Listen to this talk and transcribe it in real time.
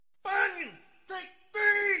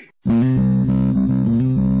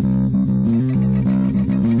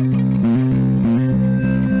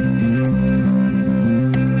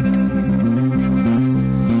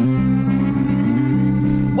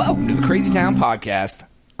Town Podcast.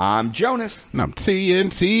 I'm Jonas. And I'm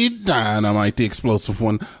TNT Dynamite, the explosive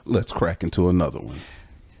one. Let's crack into another one.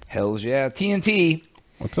 Hells yeah. TNT.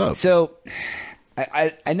 What's up? So,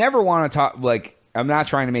 I never want to talk, like, I'm not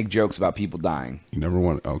trying to make jokes about people dying. You never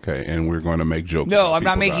want... Okay, and we're going to make jokes No, about I'm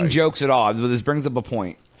not people making dying. jokes at all. This brings up a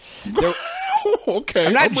point. Okay.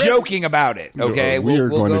 I'm not joking about it, okay? We are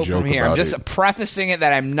we'll going to go joke from here. about I'm just it. prefacing it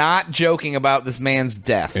that I'm not joking about this man's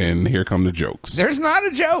death. And here come the jokes. There's not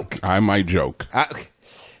a joke. I might joke.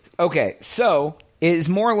 Okay, so it's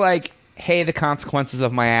more like, hey, the consequences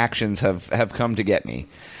of my actions have come to get me.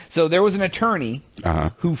 So there was an attorney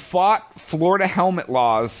who fought Florida helmet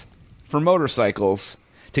laws for motorcycles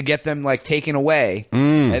to get them, like, taken away.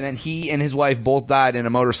 And then he and his wife both died in a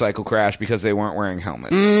motorcycle crash because they weren't wearing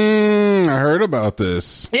helmets. I heard about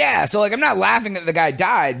this. Yeah, so, like, I'm not laughing that the guy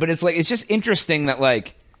died, but it's, like, it's just interesting that,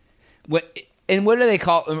 like, what do they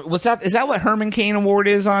call... What's that? Is that what Herman Cain Award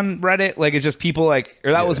is on Reddit? Like, it's just people, like...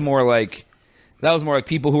 Or that was more like... That was more like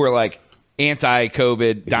people who are, like,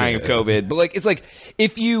 anti-COVID, dying of COVID. But, like, it's like,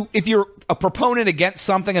 if you're a proponent against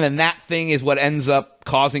something and then that thing is what ends up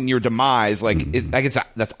causing your demise, like, I guess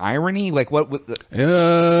that's irony? Like, what...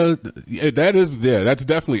 That's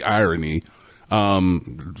definitely irony.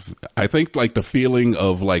 I think, like, the feeling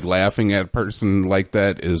of, like, laughing at a person like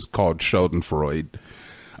that is called Schadenfreude.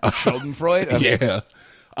 Schadenfreude? Okay. Yeah.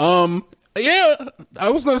 Yeah, I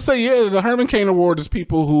was going to say, the Herman Cain Award is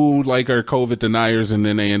people who, like, are COVID deniers and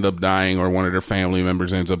then they end up dying, or one of their family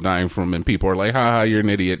members ends up dying from, and people are like, haha, you're an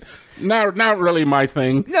idiot. Not really my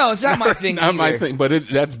thing. No, it's not my thing Not my either. thing, but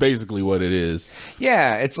that's basically what it is.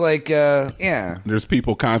 Yeah, it's like, yeah. There's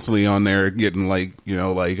people constantly on there getting, like,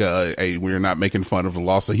 hey, we're not making fun of the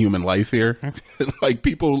loss of human life here. Like,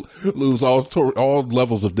 people lose all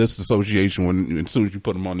levels of disassociation as soon as you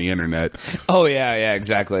put them on the internet. Oh, yeah,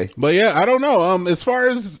 exactly. But yeah, I don't know. As far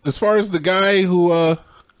as the guy who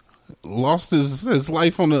lost his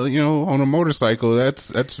life on a motorcycle, that's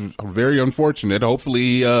very unfortunate. Hopefully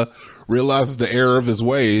he realizes the error of his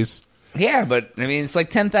ways. Yeah, but I mean, it's like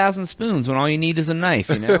 10,000 spoons when all you need is a knife,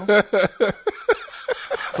 you know?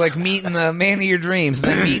 It's like meeting the man of your dreams and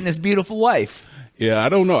then meeting his beautiful wife. Yeah, I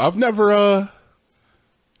don't know. I've never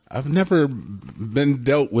been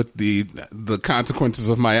dealt with the consequences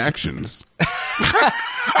of my actions.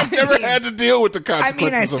 I've never had to deal with the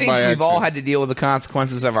consequences I of think my actions. we've all had to deal with the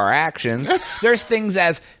consequences of our actions. There's things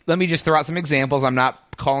let me just throw out some examples. I'm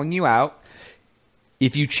not calling you out.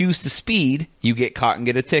 If you choose to speed, you get caught and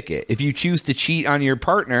get a ticket. If you choose to cheat on your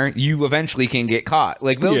partner, you eventually can get caught.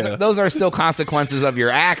 Like those are still consequences of your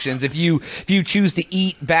actions. If you choose to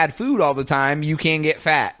eat bad food all the time, you can get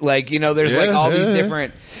fat. Like, there's like all these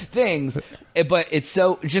different things. But it's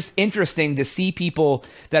so just interesting to see people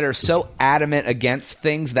that are so adamant against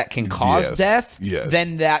things that can cause death,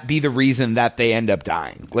 then that be the reason that they end up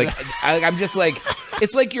dying. Like, I'm just like,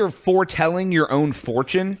 it's like you're foretelling your own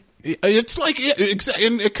fortune. It's like,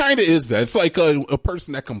 and it kind of is that. It's like a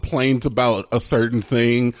person that complains about a certain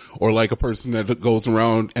thing, or like a person that goes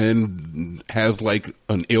around and has like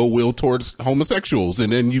an ill will towards homosexuals,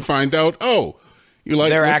 and then you find out, you're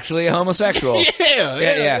like, they're actually a homosexual.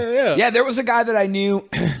 Yeah. Yeah, there was a guy that I knew.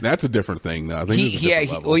 That's a different thing, though. I think it's a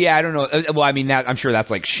different level. Well, yeah, I don't know. Well, I mean, I'm sure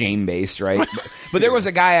that's like shame based, right? But there was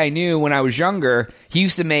a guy I knew when I was younger. He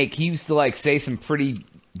used to like say some pretty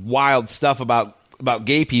wild stuff about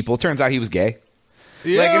gay people. Turns out he was gay.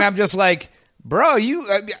 Yeah. Like, and I'm just like, bro,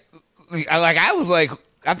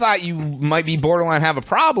 I thought you might be borderline have a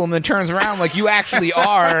problem. Then turns around like you actually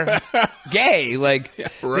are gay. Like,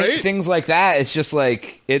 right? Things like that. It's just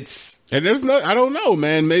like, it's. And there's I don't know,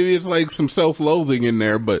 man. Maybe it's like some self-loathing in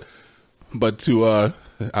there, but to, I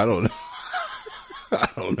don't know. I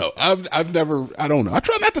don't know. I've never, I don't know. I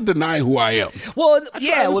try not to deny who I am. Well,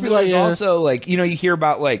 yeah. Well, there's like, also like, you hear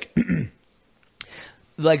about like,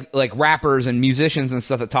 like rappers and musicians and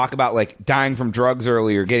stuff that talk about like dying from drugs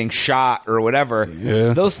early or getting shot or whatever.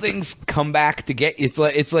 Yeah. Those things come back to get.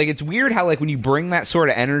 It's weird how like when you bring that sort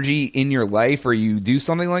of energy in your life or you do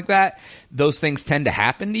something like that, those things tend to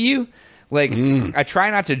happen to you. Like, I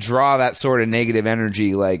try not to draw that sort of negative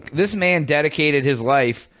energy. Like, this man dedicated his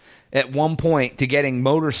life at one point to getting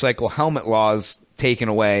motorcycle helmet laws taken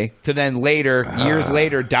away, to then years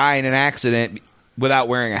later, die in an accident without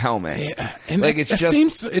wearing a helmet. Yeah, and like, it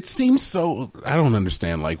seems so. I don't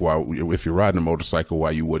understand, like, why, if you're riding a motorcycle,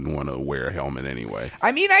 why you wouldn't want to wear a helmet anyway.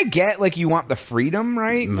 I mean, I get, like, you want the freedom,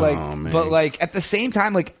 right? No, like, man. But, like, at the same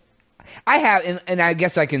time, like, I have, and I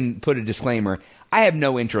guess I can put a disclaimer, I have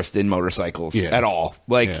no interest in motorcycles at all.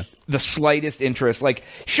 Like, the slightest interest. Like,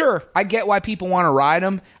 sure, I get why people want to ride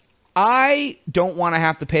them. I don't want to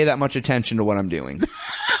have to pay that much attention to what I'm doing.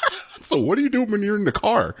 So what do you do when you're in the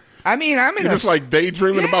car? I mean, I'm in You're just like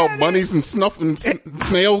daydreaming about bunnies and snails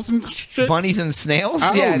and shit. bunnies and snails.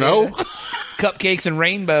 I don't know. Dude. Cupcakes and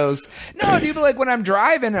rainbows. No, dude, but like when I'm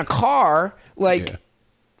driving a car, like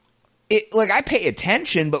it, like I pay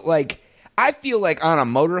attention, but like I feel like on a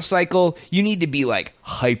motorcycle, you need to be like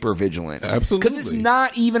hyper vigilant. Absolutely, because it's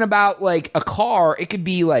not even about like a car. It could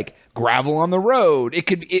be like gravel on the road. It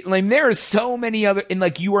could. Like there is so many other, and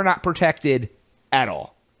like you are not protected at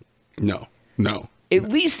all. No. At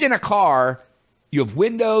least in a car, you have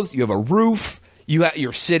windows, you have a roof,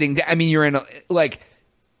 you're sitting down. I mean, you're in a, like,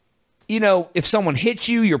 you know, if someone hits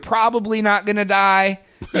you, you're probably not going to die.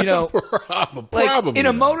 You know, probably in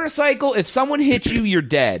a motorcycle, if someone hits you, you're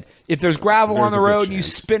dead. If there's gravel on the road and you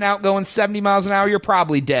spin out going 70 miles an hour, you're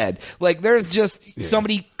probably dead. Like, there's just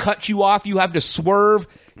somebody cuts you off, you have to swerve,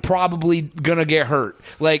 probably going to get hurt.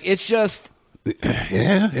 Like, it's just.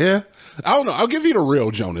 Yeah. I don't know. I'll give you the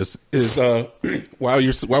real, Jonas. Is while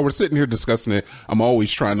we're sitting here discussing it, I'm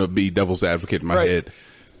always trying to be devil's advocate in my head.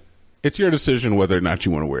 It's your decision whether or not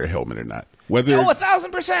you want to wear a helmet or not. Whether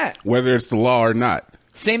 1,000%. Whether it's the law or not.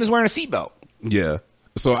 Same as wearing a seatbelt. Yeah.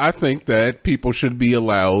 So I think that people should be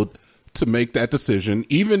allowed to make that decision,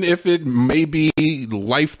 even if it may be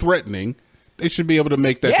life threatening. They should be able to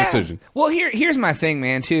make that decision. Well, here's my thing,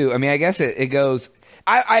 man. Too. I mean, I guess it goes.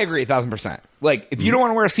 I agree 1,000%. Like, if you don't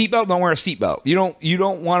want to wear a seatbelt, don't wear a seatbelt. You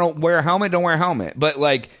don't want to wear a helmet, don't wear a helmet. But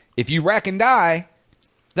like, if you wreck and die,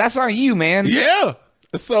 that's on you, man. Yeah.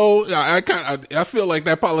 So I feel like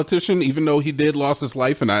that politician, even though he did lost his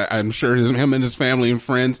life, and I'm sure him and his family and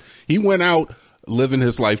friends, he went out living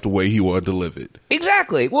his life the way he wanted to live it.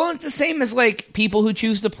 Exactly. Well, it's the same as like people who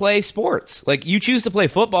choose to play sports. Like you choose to play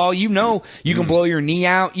football, you know you can blow your knee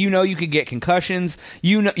out, you know you could get concussions,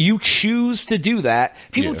 you know you choose to do that.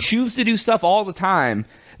 People choose to do stuff all the time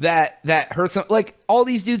that hurts them. Like all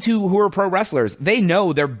these dudes who are pro wrestlers, they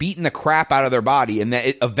know they're beating the crap out of their body and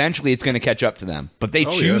that eventually it's going to catch up to them. But they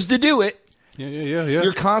choose to do it. Yeah.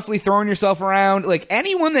 You're constantly throwing yourself around. Like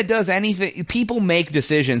anyone that does anything, people make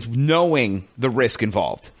decisions knowing the risk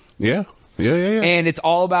involved. Yeah. And it's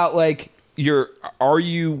all about like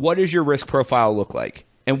what does your risk profile look like?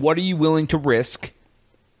 And what are you willing to risk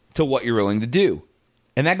to what you're willing to do?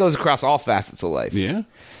 And that goes across all facets of life. Yeah.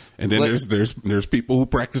 And then there's people who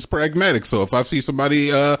practice pragmatics. So if I see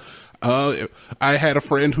somebody, I had a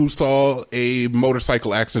friend who saw a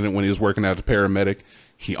motorcycle accident when he was working as a paramedic.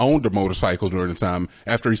 He owned a motorcycle during the time.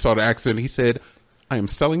 After he saw the accident, he said, I am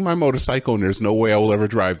selling my motorcycle and there's no way I will ever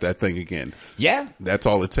drive that thing again. Yeah. That's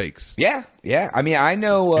all it takes. Yeah. I mean, I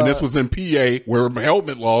know. And this was in PA where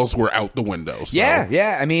helmet laws were out the window. So.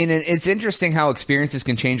 Yeah. I mean, it's interesting how experiences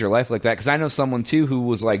can change your life like that. Because I know someone, too, who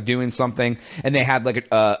was like doing something and they had like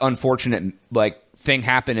an unfortunate like thing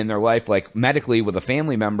happen in their life, like medically with a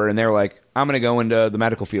family member. And they're like, I'm going to go into the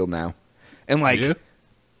medical field now. And like, I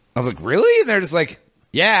was like, really? And they're just like,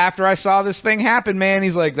 yeah, after I saw this thing happen, man,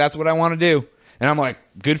 he's like, that's what I want to do. And I'm like,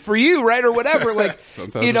 good for you, right? Or whatever. Like,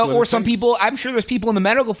 you know, or some people, I'm sure there's people in the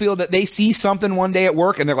medical field that they see something one day at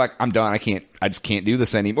work and they're like, I'm done. I just can't do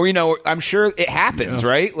this anymore. You know, I'm sure it happens,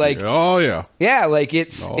 right? Like, yeah, like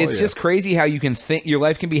it's just crazy how you can think your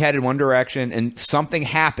life can be headed one direction and something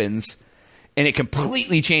happens and it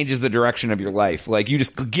completely changes the direction of your life. Like you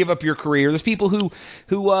just give up your career. There's people who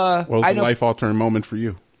what was the life altering moment for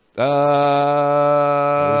you? What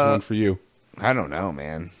was one for you? I don't know,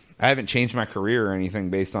 man. I haven't changed my career or anything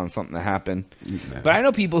based on something that happened. But I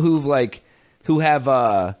know people who have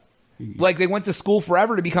like they went to school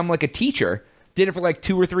forever to become like a teacher, did it for like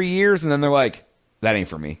 2 or 3 years, and then they're like, that ain't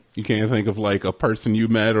for me. You can't think of like a person you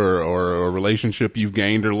met or a relationship you've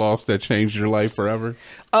gained or lost that changed your life forever?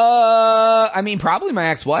 I mean, probably my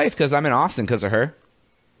ex-wife because I'm in Austin because of her.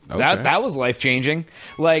 Okay. That was life changing.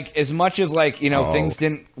 Like as much as like, you know, things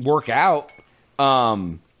didn't work out,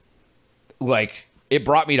 like it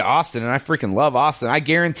brought me to Austin and I freaking love Austin. I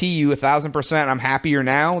guarantee you 1,000% I'm happier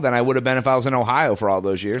now than I would have been if I was in Ohio for all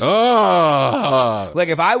those years. Like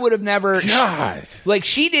if I would have never, like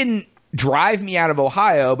she didn't drive me out of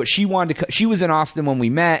Ohio, but she wanted to, she was in Austin when we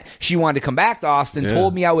met. She wanted to come back to Austin,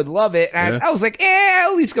 told me I would love it. And I was like,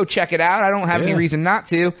 at least go check it out. I don't have any reason not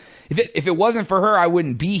to. If it wasn't for her, I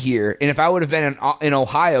wouldn't be here. And if I would have been in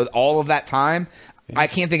Ohio all of that time, I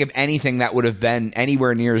can't think of anything that would have been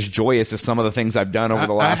anywhere near as joyous as some of the things I've done over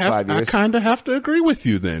the last 5 years. I kind of have to agree with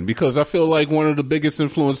you then, because I feel like one of the biggest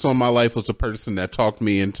influence on my life was the person that talked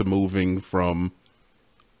me into moving from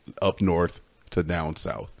up north to down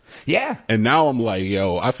south. Yeah. And now I'm like,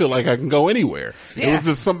 yo, I feel like I can go anywhere. Yeah. It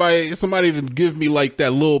was just somebody to give me like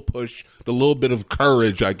that little push, the little bit of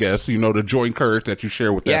courage, I guess, the joint courage that you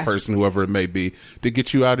share with that person, whoever it may be, to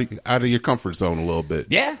get you out of your comfort zone a little bit.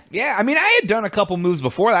 Yeah, yeah. I mean, I had done a couple moves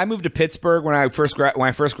before. I moved to Pittsburgh when I first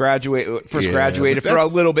graduated for a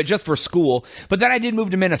little bit, just for school. But then I did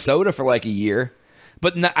move to Minnesota for like a year.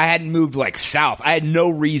 But I hadn't moved like south. I had no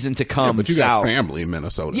reason to come. But you south. got family in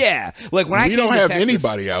Minnesota. Yeah, like when I came don't to have Texas,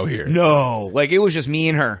 anybody out here. No, like it was just me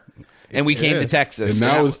and her, and we came to Texas. And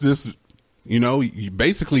now it's just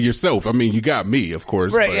basically yourself. I mean, you got me, of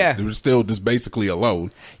course, right? But Yeah, you're still just basically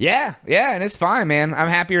alone. Yeah, and it's fine, man. I'm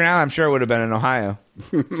happier now. I'm sure it would have been in Ohio,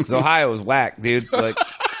 because Ohio was whack, dude. Like,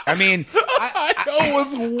 I mean, Ohio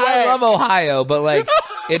was whack. I love Ohio, but like,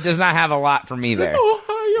 it does not have a lot for me there. Ohio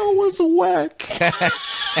was whack.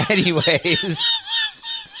 Anyways.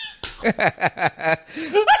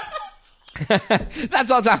 That's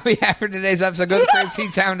all time we have for today's episode. Go to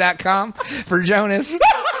crazytown.com for Jonas.